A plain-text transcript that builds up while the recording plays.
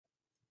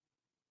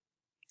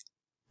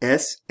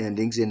S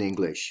endings in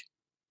English.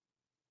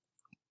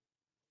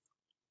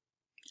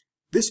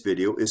 This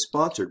video is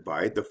sponsored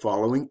by the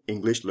following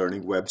English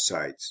learning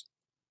websites.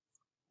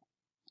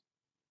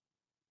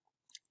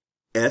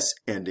 S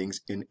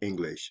endings in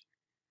English.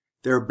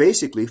 There are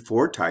basically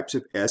four types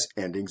of S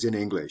endings in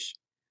English.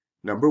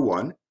 Number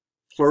 1,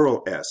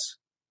 plural S.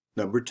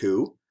 Number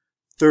 2,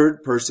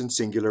 third person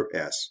singular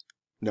S.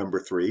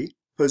 Number 3,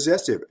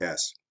 possessive S.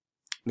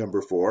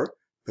 Number 4,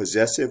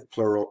 possessive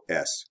plural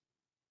S.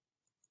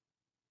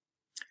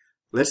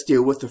 Let's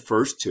deal with the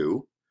first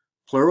two,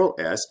 plural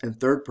S and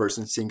third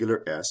person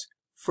singular S,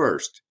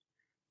 first.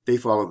 They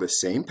follow the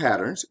same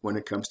patterns when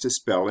it comes to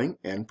spelling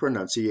and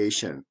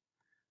pronunciation.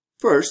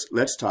 First,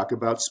 let's talk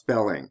about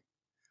spelling.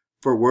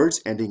 For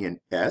words ending in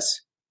S,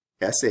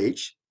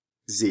 SH,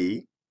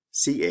 Z,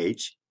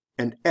 CH,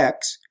 and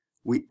X,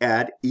 we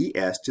add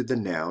ES to the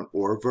noun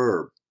or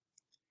verb.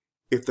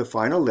 If the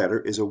final letter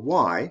is a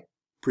Y,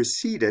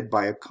 preceded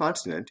by a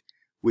consonant,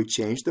 we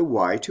change the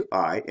Y to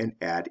I and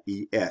add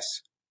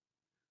ES.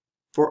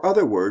 For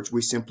other words,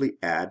 we simply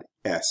add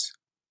S.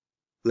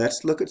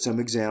 Let's look at some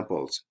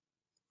examples.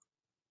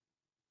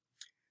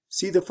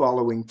 See the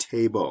following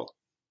table.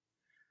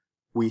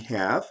 We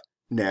have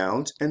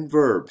nouns and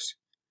verbs.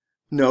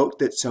 Note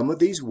that some of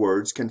these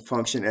words can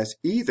function as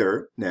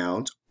either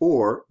nouns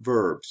or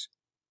verbs.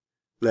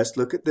 Let's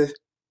look at the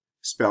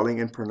spelling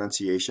and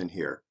pronunciation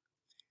here.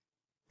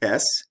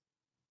 S,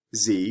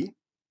 Z,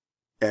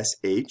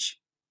 SH,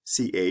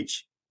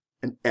 CH,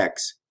 and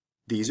X.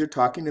 These are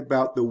talking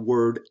about the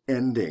word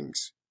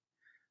endings.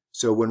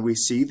 So when we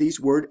see these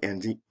word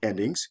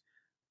endings,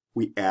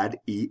 we add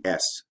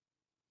ES.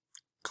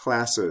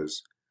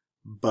 Classes,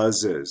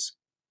 buzzes,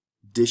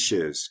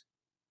 dishes,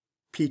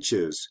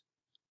 peaches,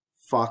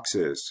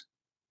 foxes.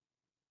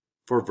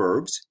 For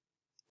verbs,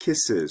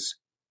 kisses,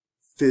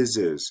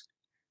 fizzes,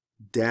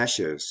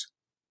 dashes,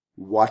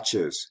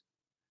 watches,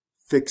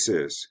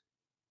 fixes.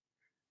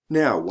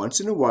 Now,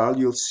 once in a while,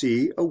 you'll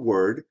see a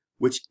word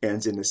which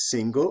ends in a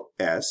single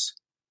S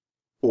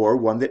or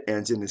one that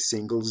ends in a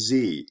single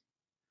Z.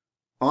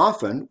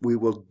 Often, we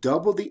will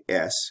double the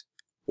S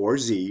or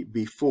Z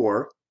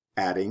before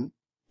adding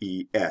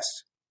ES.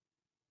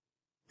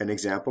 An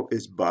example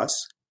is bus,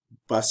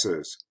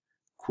 buses,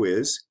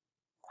 quiz,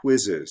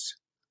 quizzes.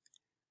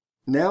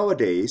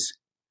 Nowadays,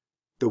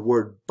 the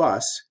word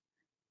bus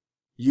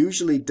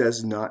usually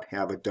does not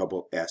have a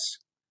double S.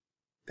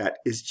 That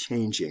is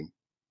changing.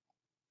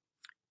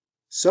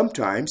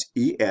 Sometimes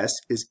ES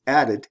is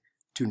added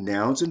to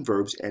nouns and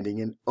verbs ending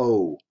in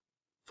O.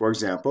 For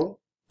example,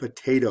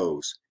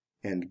 potatoes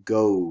and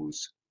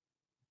goes.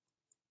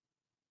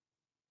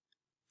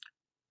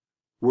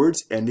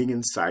 Words ending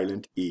in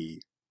silent E.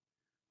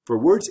 For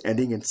words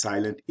ending in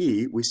silent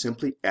E, we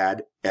simply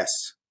add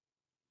S.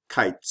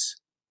 Kites,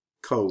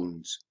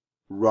 cones,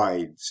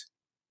 rides,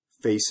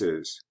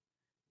 faces,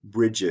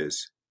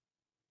 bridges.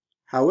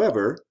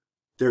 However,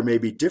 there may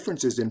be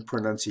differences in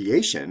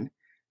pronunciation,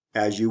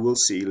 as you will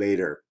see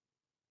later.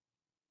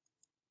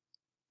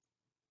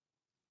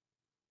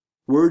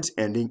 Words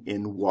ending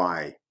in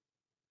Y.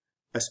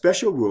 A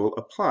special rule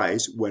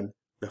applies when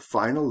the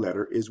final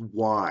letter is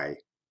Y.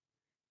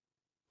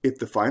 If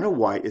the final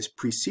Y is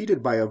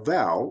preceded by a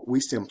vowel, we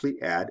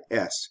simply add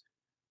S.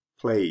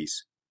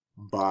 Plays,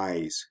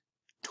 buys,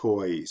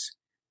 toys,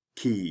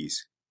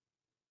 keys.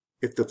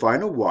 If the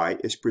final Y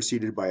is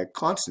preceded by a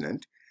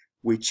consonant,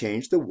 we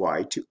change the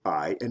Y to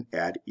I and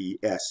add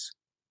ES.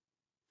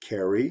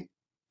 Carry,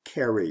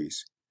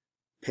 carries,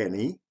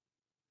 penny,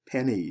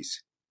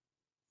 pennies.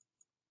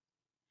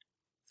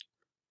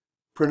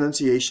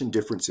 Pronunciation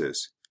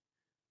differences.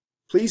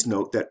 Please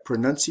note that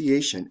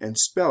pronunciation and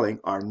spelling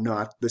are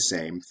not the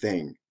same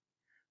thing.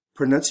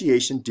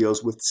 Pronunciation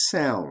deals with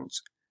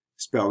sounds.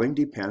 Spelling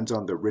depends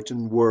on the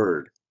written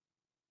word.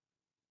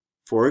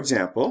 For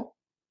example,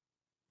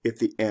 if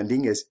the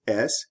ending is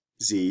S,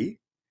 Z,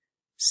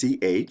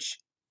 CH,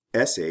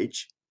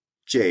 SH,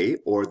 J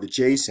or the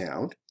J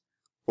sound,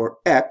 or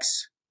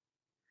X,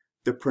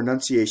 the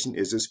pronunciation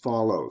is as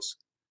follows.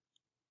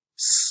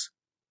 S,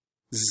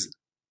 Z,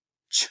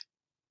 Ch,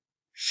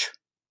 Sh,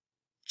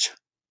 Ch,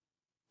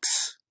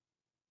 X.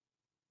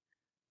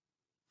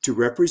 To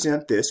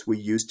represent this, we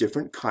use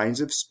different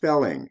kinds of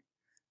spelling.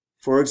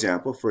 For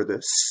example, for the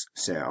S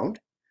sound,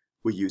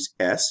 we use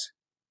S,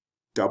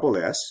 double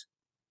S,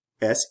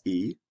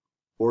 SE,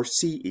 or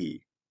CE.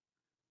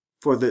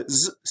 For the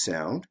Z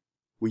sound,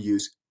 we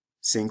use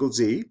single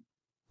Z,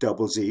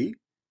 double Z,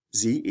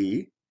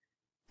 ZE,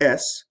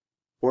 S,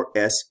 or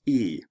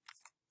SE.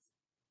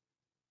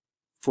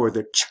 For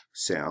the Ch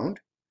sound,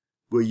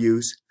 we'll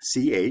use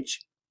CH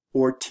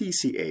or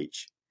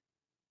TCH.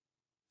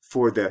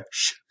 For the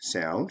Sh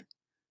sound,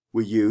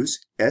 we use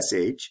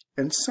SH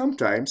and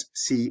sometimes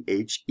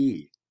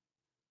CHE.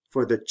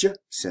 For the J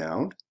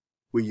sound,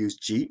 we use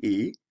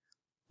GE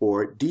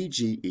or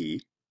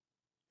DGE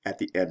at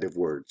the end of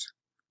words.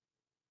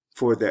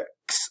 For the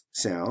X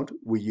sound,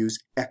 we use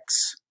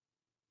X.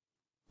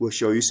 We'll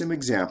show you some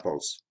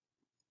examples.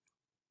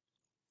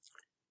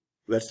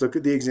 Let's look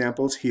at the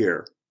examples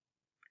here.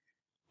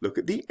 Look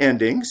at the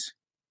endings.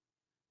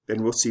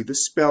 Then we'll see the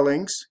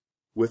spellings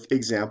with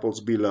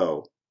examples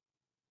below.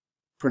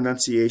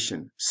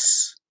 Pronunciation,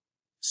 S.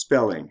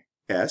 Spelling,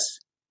 S,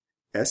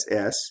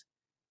 SS,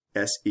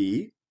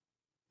 SE,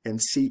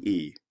 and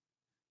CE.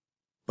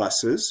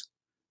 Buses,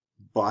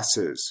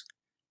 bosses.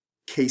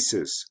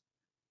 Cases,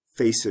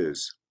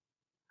 faces.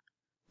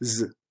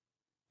 Z,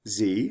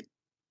 Z,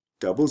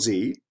 double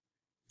Z,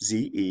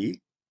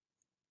 ZE,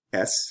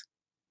 S,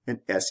 and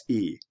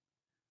SE.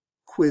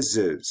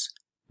 Quizzes,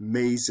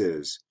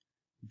 mazes,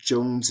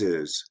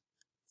 Joneses,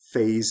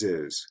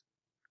 phases.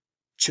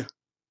 Ch,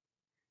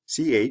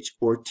 CH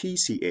or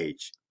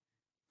TCH.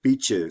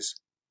 Beaches,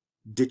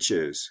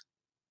 ditches.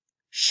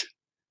 Sh,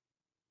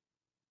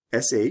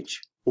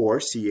 SH or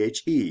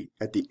CHE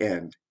at the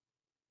end.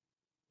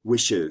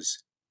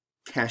 Wishes,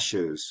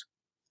 caches.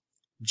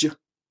 J,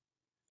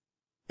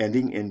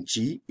 ending in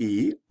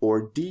GE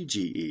or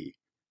DGE.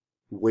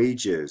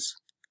 Wages,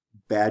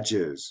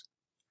 badges.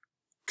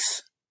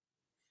 X,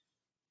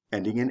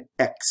 ending in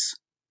X.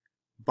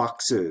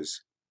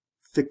 Boxes,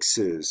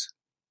 fixes.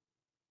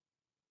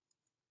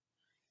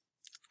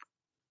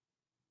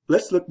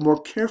 Let's look more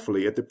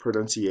carefully at the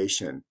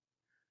pronunciation.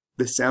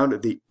 The sound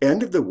at the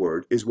end of the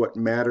word is what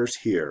matters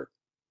here.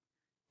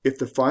 If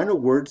the final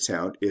word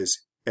sound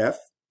is F,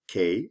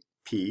 K,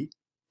 P,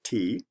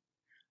 T,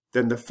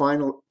 then the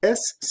final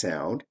S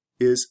sound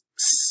is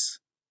S.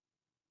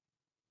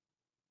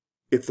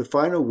 If the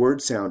final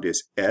word sound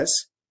is S,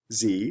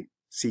 Z,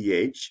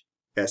 CH,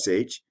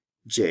 SH,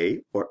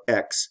 J, or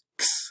X,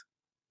 X,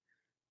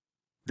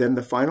 then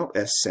the final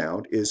S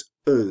sound is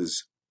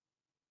uz.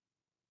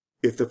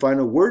 If the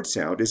final word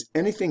sound is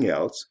anything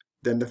else,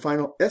 then the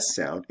final S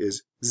sound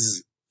is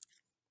Z.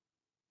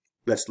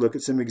 Let's look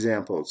at some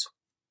examples.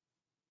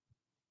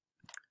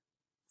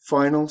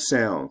 Final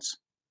sounds.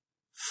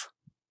 F,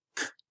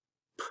 K,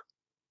 P,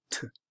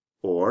 T,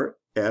 or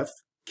F,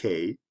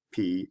 K,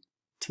 P,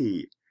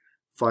 T.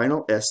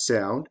 Final S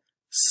sound,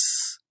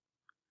 S.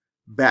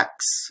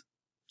 Backs,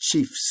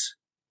 chiefs,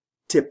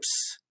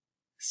 tips,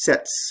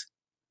 sets,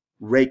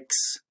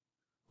 rakes,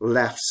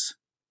 laughs.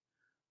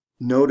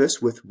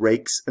 Notice with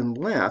rakes and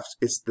laughs,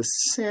 it's the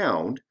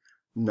sound,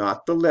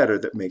 not the letter,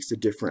 that makes the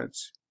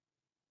difference.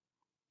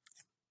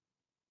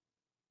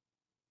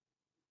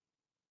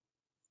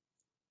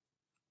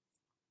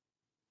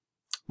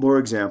 More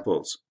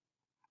examples.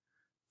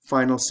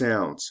 Final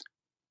sounds.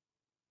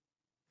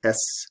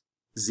 S,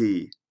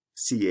 Z,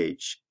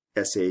 CH,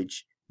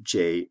 SH,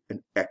 J,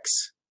 and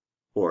X,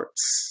 or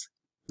S,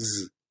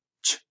 Z,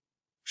 Ch,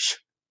 Sh,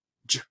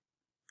 J,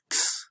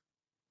 X.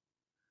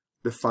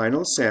 The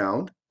final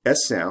sound,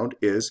 S sound,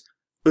 is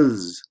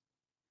uz.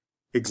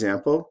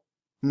 Example,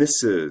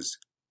 misses,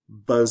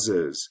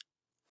 buzzes,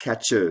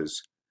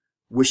 catches,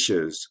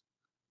 wishes,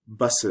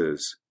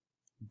 buses,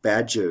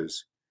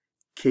 badges,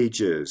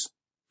 cages,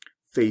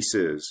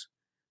 faces,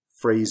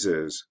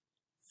 phrases,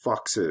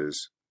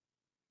 foxes.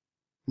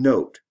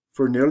 Note,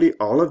 for nearly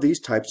all of these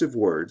types of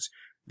words,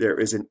 there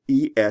is an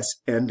ES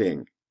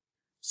ending.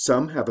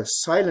 Some have a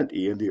silent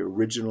E in the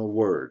original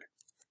word.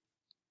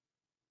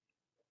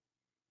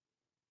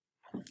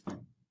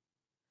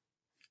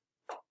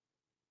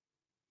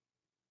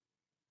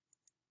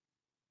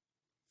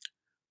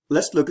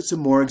 Let's look at some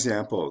more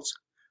examples.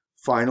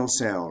 Final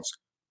sounds.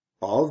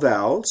 All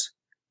vowels,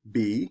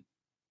 B,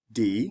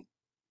 D,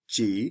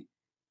 G,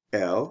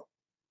 L,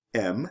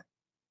 M,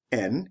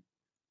 N,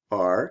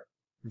 R,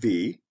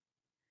 V,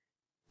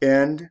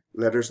 and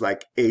letters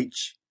like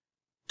H,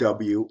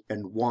 W,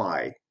 and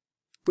Y,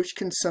 which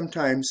can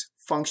sometimes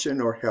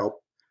function or help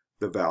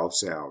the vowel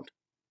sound.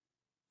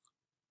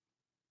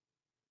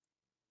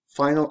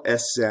 Final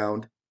S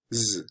sound,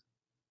 Z.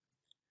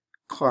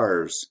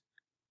 Cars,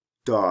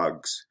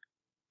 dogs,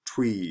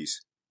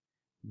 trees,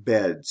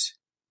 beds,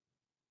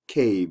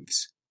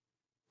 caves,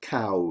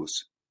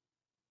 cows.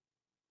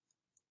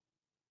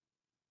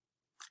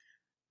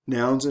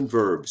 Nouns and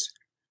verbs.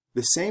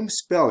 The same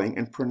spelling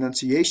and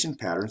pronunciation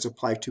patterns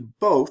apply to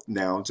both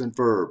nouns and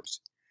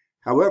verbs.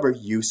 However,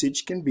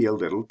 usage can be a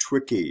little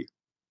tricky.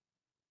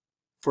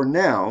 For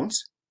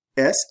nouns,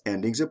 S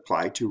endings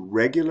apply to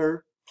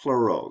regular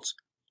plurals.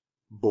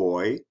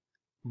 Boy,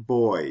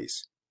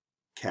 boys.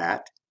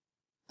 Cat,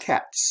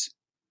 cats.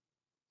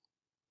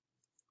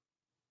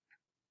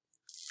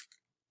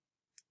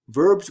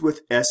 Verbs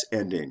with S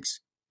endings.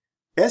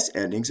 S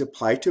endings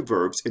apply to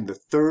verbs in the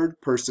third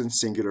person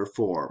singular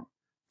form.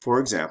 For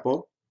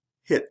example,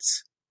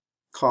 hits,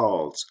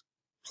 calls,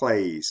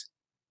 plays,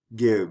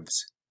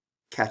 gives,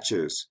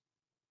 catches.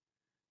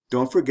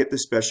 Don't forget the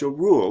special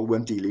rule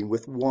when dealing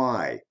with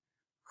Y.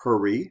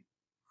 Hurry,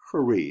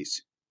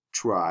 hurries.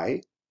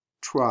 Try,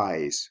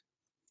 tries.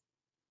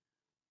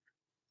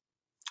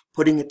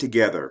 Putting it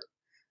together.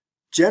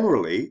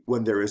 Generally,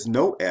 when there is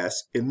no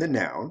S in the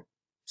noun,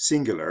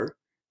 singular,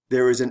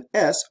 there is an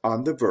S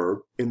on the verb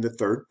in the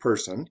third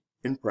person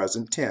in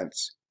present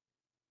tense.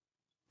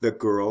 The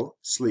girl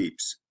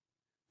sleeps.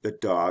 The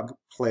dog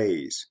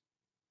plays.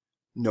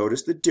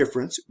 Notice the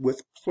difference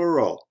with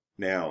plural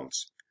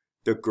nouns.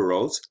 The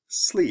girls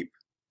sleep.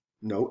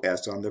 no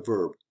S on the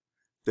verb.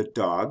 The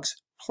dogs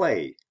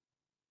play.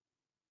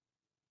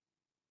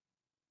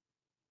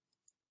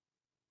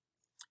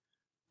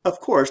 Of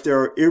course, there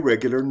are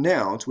irregular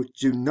nouns which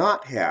do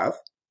not have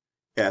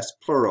S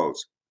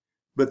plurals,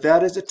 but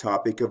that is a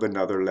topic of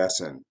another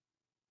lesson.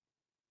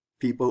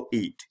 People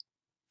eat.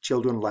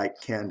 Children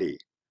like candy.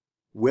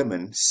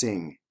 Women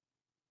sing.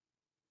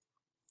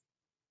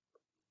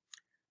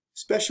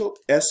 Special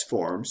S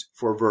forms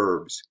for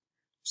verbs.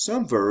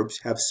 Some verbs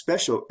have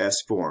special S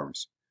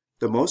forms.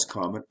 The most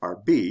common are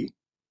be,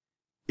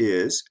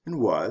 is and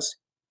was,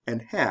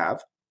 and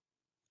have,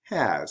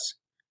 has.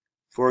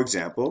 For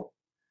example,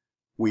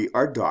 we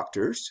are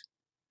doctors.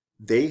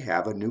 They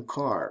have a new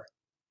car.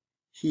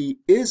 He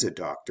is a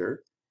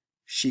doctor.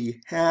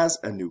 She has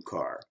a new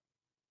car.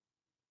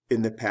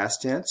 In the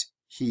past tense,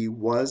 he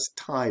was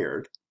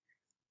tired.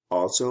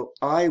 Also,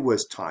 I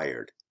was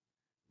tired.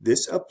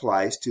 This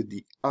applies to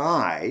the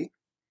I,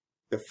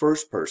 the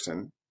first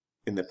person,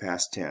 in the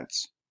past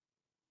tense.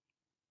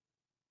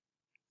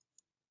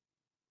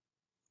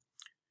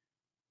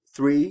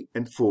 3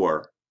 and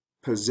 4,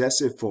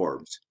 possessive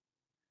forms.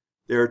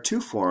 There are two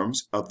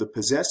forms of the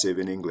possessive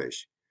in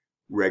English: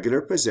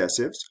 regular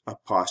possessives,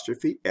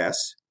 apostrophe S,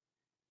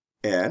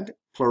 and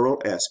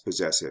plural S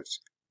possessives,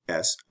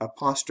 S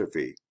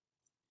apostrophe.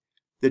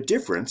 The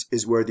difference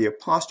is where the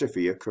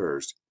apostrophe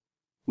occurs.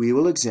 We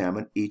will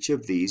examine each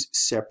of these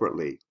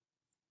separately.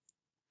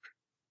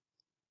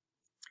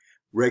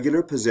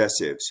 Regular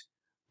possessives.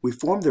 We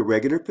form the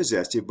regular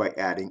possessive by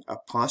adding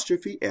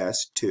apostrophe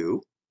S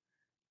to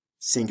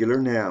singular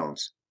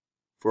nouns.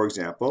 For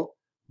example,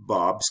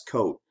 Bob's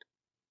coat,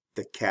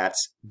 the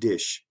cat's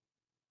dish.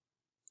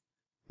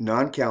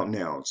 Non-count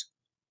nouns: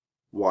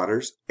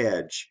 water's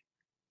edge,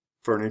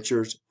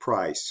 furniture's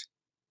price.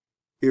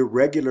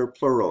 Irregular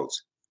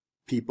plurals: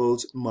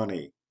 people's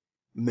money,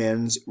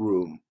 men's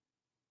room.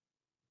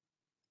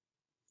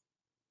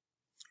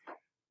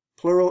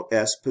 Plural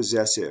S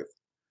possessive.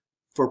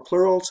 For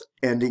plurals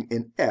ending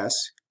in S,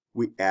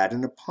 we add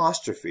an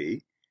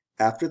apostrophe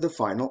after the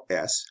final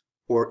S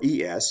or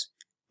ES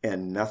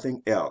and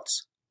nothing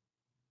else.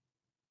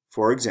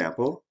 For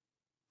example,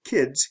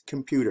 kids'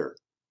 computer,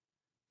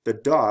 the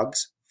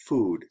dog's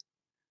food,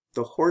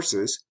 the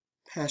horse's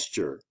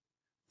pasture,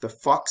 the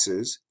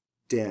fox's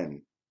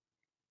den.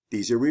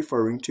 These are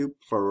referring to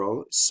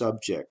plural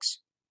subjects.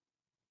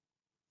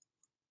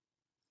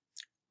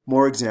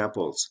 More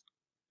examples.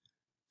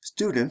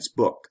 Student's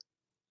book.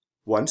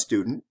 One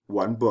student,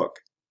 one book.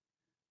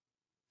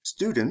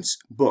 Students'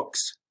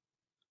 books.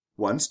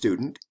 One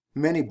student,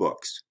 many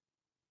books.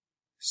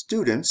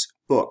 Student's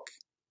book.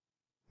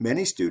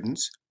 Many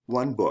students,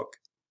 one book.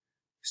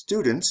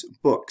 Students'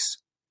 books.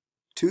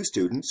 Two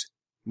students,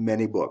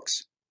 many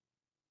books.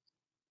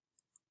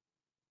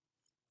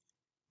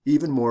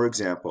 Even more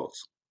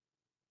examples.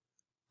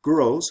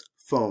 Girl's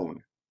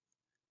phone.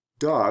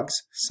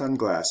 Dog's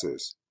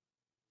sunglasses.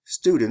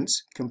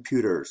 Students'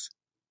 computers.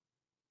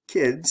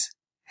 Kids'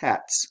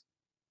 hats.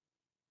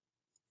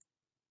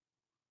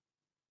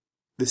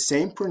 The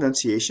same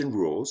pronunciation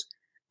rules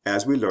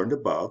as we learned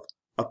above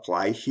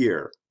apply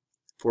here.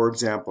 For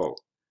example,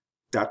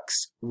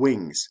 duck's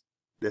wings,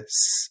 the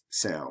S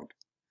sound.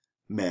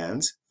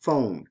 Man's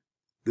phone,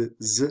 the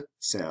Z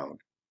sound.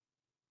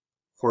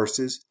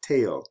 Horse's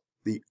tail,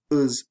 the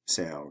US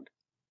sound.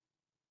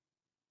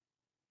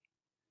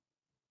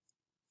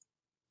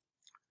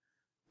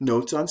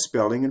 Notes on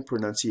spelling and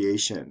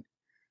pronunciation.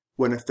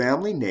 When a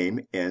family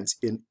name ends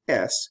in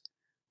S,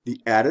 the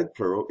added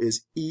plural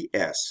is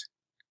ES.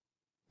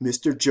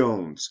 Mr.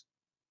 Jones,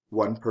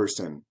 one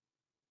person.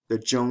 The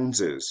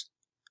Joneses,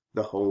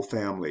 the whole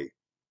family.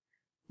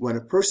 When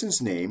a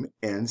person's name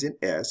ends in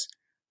S,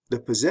 the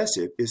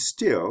possessive is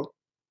still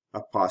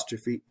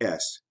apostrophe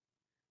S.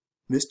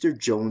 Mr.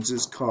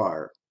 Jones's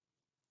car.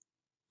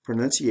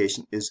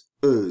 Pronunciation is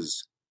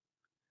US.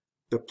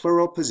 The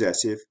plural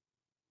possessive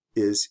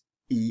is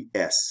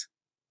ES.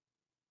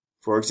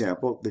 For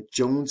example, the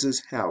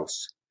Joneses'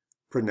 house.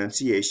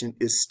 Pronunciation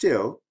is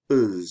still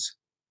US.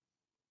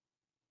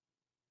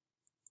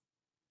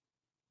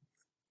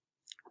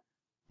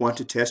 Want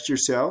to test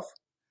yourself?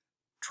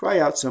 Try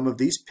out some of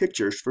these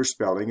pictures for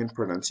spelling and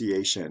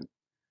pronunciation.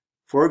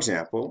 For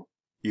example,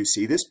 you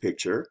see this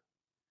picture.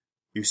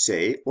 You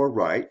say or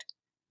write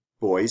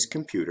boy's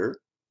computer,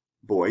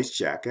 boy's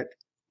jacket,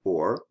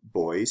 or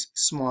boy's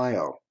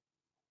smile.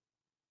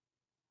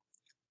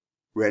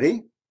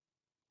 Ready?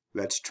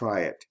 Let's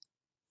try it.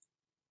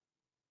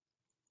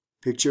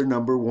 Picture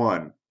number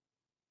 1.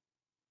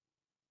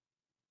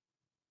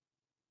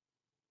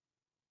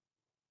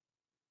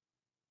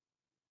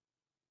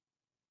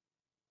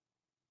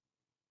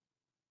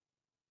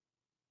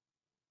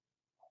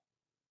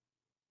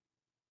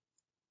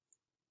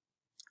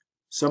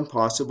 Some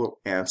possible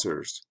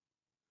answers.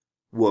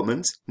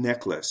 Woman's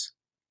necklace.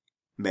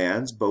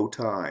 Man's bow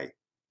tie.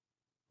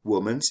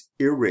 Woman's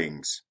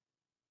earrings.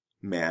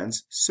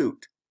 Man's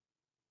suit.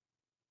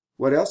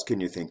 What else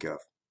can you think of?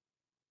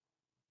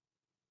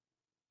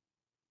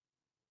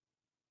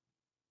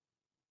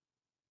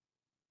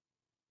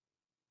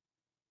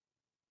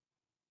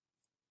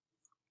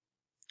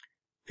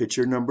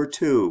 Picture number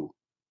 2.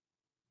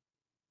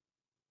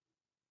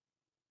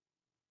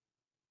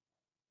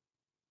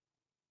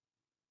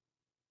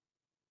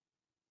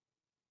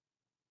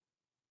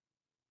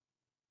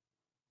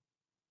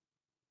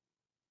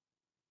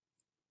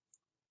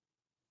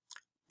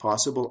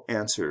 Possible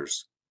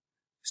answers.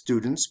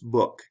 Student's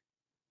book.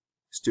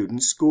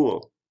 Student's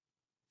school.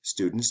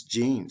 Student's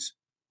jeans.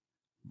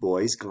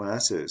 Boy's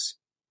glasses.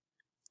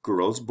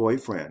 Girl's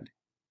boyfriend.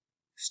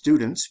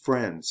 Student's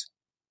friends.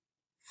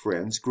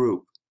 Friends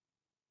group.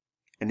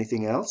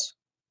 Anything else?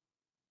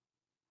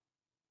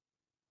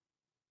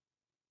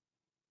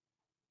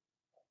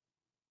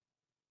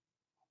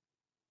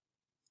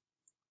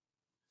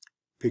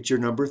 Picture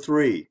number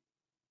 3.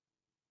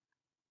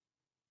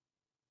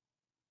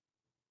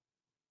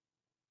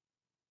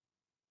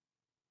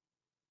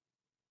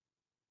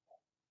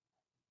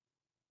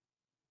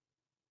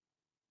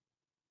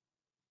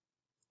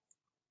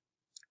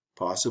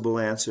 Possible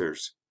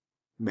answers.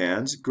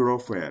 Man's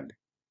girlfriend.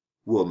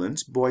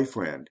 Woman's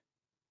boyfriend.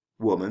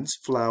 Woman's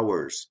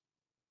flowers.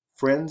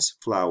 Friend's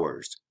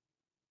flowers.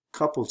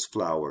 Couple's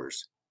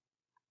flowers.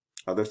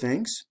 Other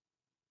things?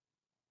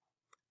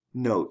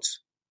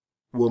 Notes.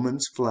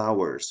 Woman's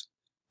flowers.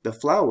 The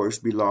flowers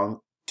belong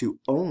to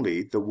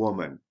only the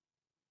woman.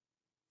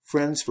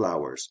 Friend's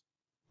flowers.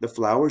 The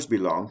flowers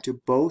belong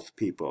to both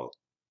people.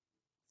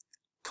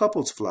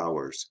 Couple's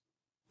flowers.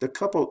 The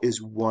couple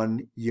is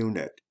one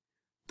unit.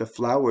 The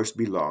flowers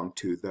belong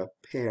to the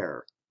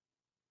pair.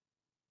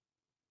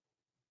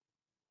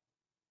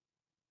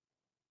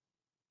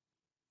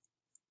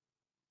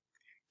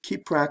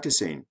 Keep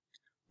practicing.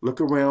 Look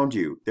around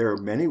you. There are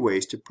many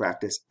ways to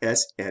practice S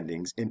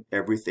endings in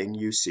everything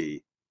you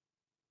see.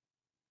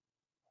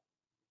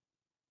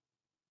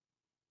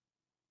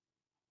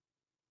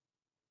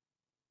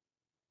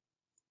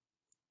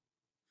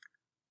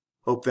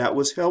 Hope that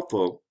was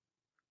helpful.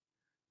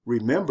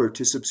 Remember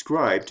to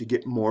subscribe to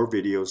get more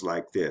videos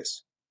like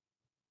this.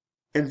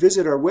 And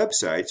visit our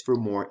websites for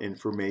more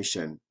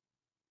information.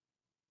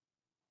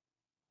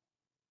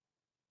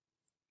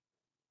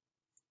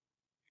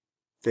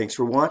 Thanks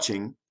for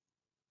watching.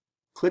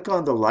 Click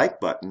on the like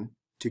button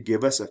to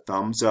give us a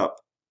thumbs up.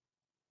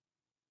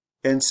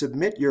 And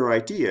submit your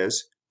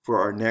ideas for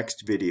our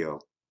next video.